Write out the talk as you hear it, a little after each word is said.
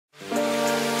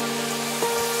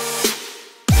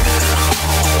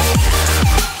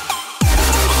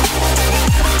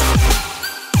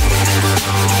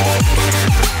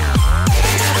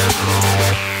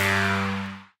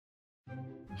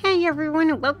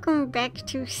welcome back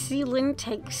to Celine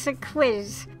Takes a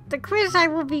Quiz. The quiz I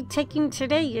will be taking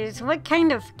today is, what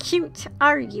kind of cute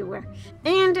are you?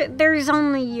 And there's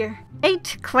only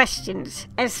 8 questions,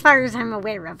 as far as I'm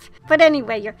aware of. But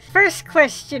anyway, first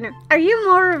question, are you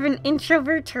more of an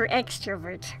introvert or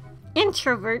extrovert?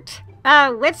 Introvert?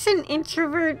 What's an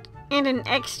introvert and an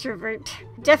extrovert?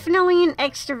 Definitely an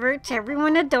extrovert,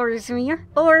 everyone adores me,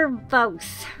 or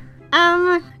both.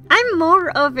 I'm more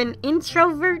of an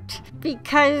introvert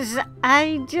because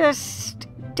I just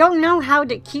don't know how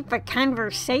to keep a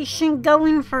conversation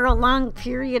going for a long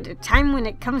period of time when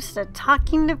it comes to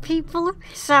talking to people.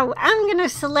 So I'm gonna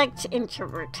select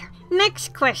introvert.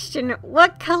 Next question,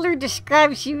 what color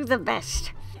describes you the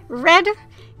best? Red,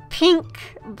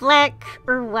 pink, black,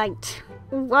 or white?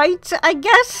 White, I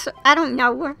guess? I don't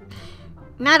know.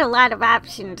 Not a lot of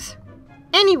options.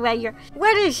 Anyway,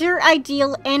 what is your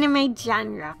ideal anime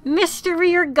genre?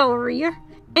 Mystery or gory?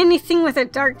 Anything with a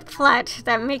dark plot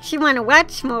that makes you want to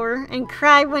watch more and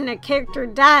cry when a character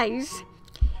dies?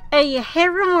 A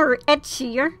harem or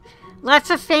ecchi? Lots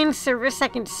of fan service I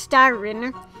can star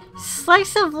in?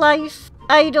 Slice of life,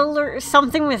 idol, or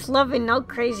something with love and no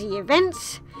crazy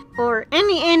events? Or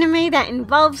any anime that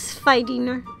involves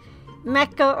fighting?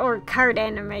 Mecha or card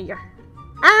anime?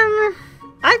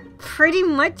 I pretty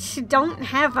much don't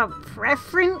have a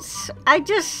preference. I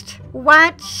just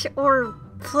watch or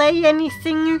play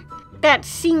anything that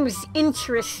seems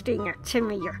interesting to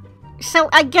me. So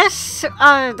I guess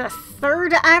the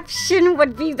third option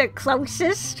would be the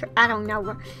closest. I don't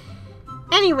know.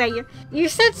 Anyway, you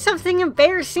said something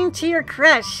embarrassing to your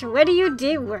crush. What do you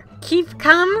do? Keep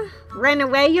calm? Run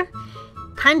away?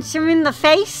 Punch him in the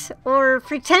face? Or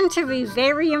pretend to be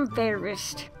very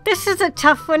embarrassed? This is a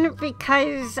tough one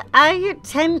because I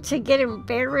tend to get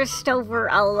embarrassed over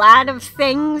a lot of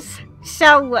things.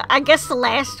 So I guess the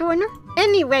last one.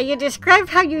 Anyway, you describe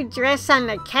how you dress on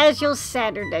a casual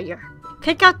Saturday.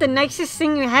 Pick out the nicest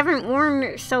thing you haven't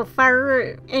worn so far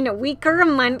in a week or a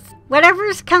month. Whatever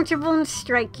is comfortable and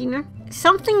striking.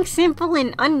 Something simple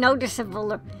and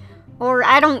unnoticeable. Or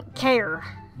I don't care.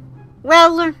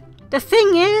 Well, the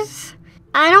thing is,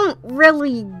 I don't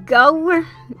really go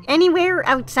anywhere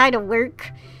outside of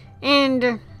work,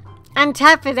 and on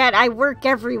top of that, I work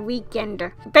every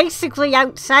weekend. Basically,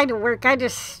 outside of work, I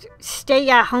just stay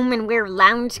at home and wear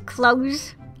lounge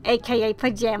clothes, aka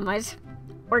pajamas,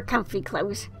 or comfy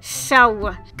clothes.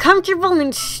 So, comfortable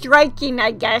and striking,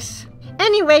 I guess.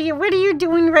 Anyway, what are you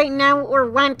doing right now or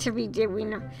want to be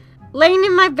doing? Laying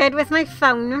in my bed with my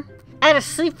phone. At a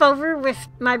sleepover with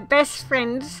my best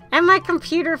friends, at my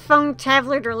computer, phone,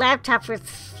 tablet, or laptop with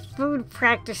food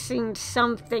practicing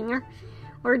something,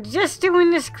 or just doing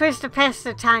this quiz to pass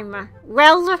the time.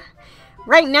 Well,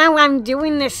 right now I'm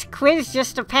doing this quiz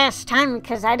just to pass time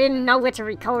because I didn't know what to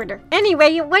record.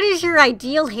 Anyway, what is your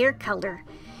ideal hair color?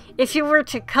 If you were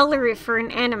to color it for an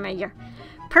anime.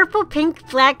 Purple, pink,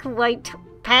 black, white,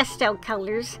 pastel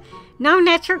colors. No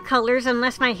natural colors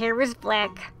unless my hair is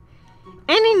black.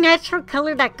 Any natural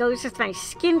color that goes with my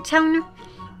skin tone,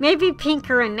 maybe pink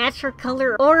or a natural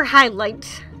color or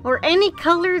highlights, or any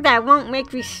color that won't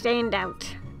make me stand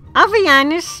out. I'll be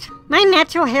honest, my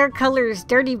natural hair color is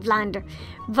dirty blonde,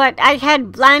 but I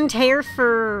had blonde hair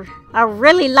for a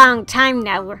really long time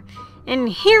now, and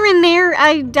here and there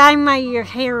I dye my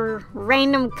hair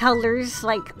random colors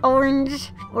like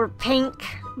orange or pink,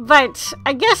 but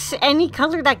I guess any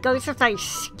color that goes with my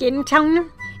skin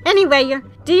tone. Anyway,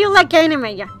 do you like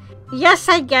anime? Yes,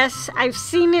 I guess. I've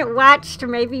seen it, watched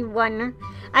maybe one.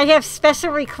 I have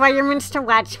special requirements to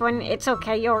watch one. It's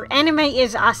okay. Or anime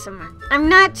is awesome. I'm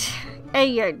not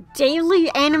a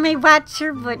daily anime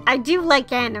watcher, but I do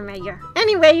like anime.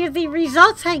 Anyway, the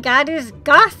results I got is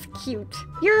goth cute.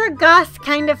 You're a goth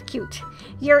kind of cute.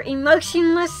 You're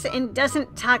emotionless and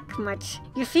doesn't talk much.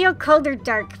 You feel cold or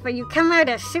dark, but you come out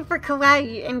as super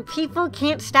kawaii and people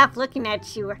can't stop looking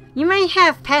at you. You may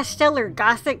have pastel or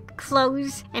gothic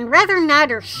clothes and rather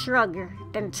nod or shrug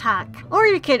than talk. Or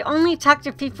you could only talk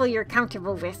to people you're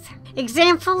comfortable with.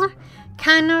 Example,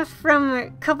 Kana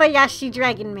from Kobayashi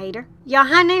Dragon Maid,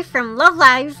 Yohane from Love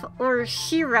Live, or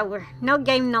Shiro, No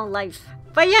Game No Life.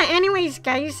 But yeah, anyways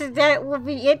guys, that will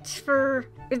be it for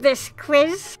this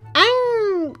quiz.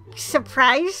 I'm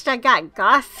surprised I got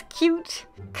goth cute,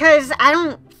 cause I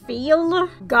don't feel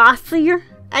gothier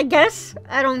I guess.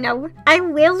 I don't know. I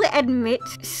will admit,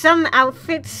 some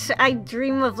outfits I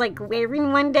dream of like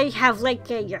wearing one day have like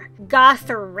a goth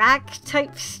or rock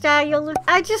type style.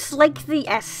 I just like the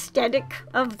aesthetic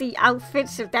of the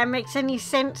outfits, if that makes any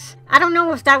sense. I don't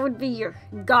know if that would be your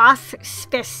goth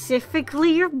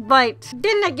specifically, but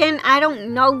then again, I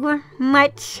don't know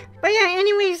much. But yeah,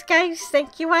 anyways guys,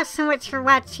 thank you all so much for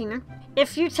watching.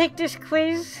 If you take this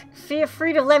quiz, feel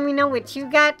free to let me know what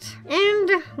you got. And,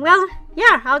 well,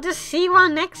 yeah, I'll just see you all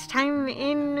next time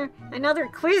in another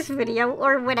quiz video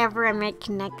or whatever I make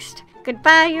next.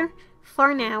 Goodbye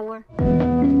for now.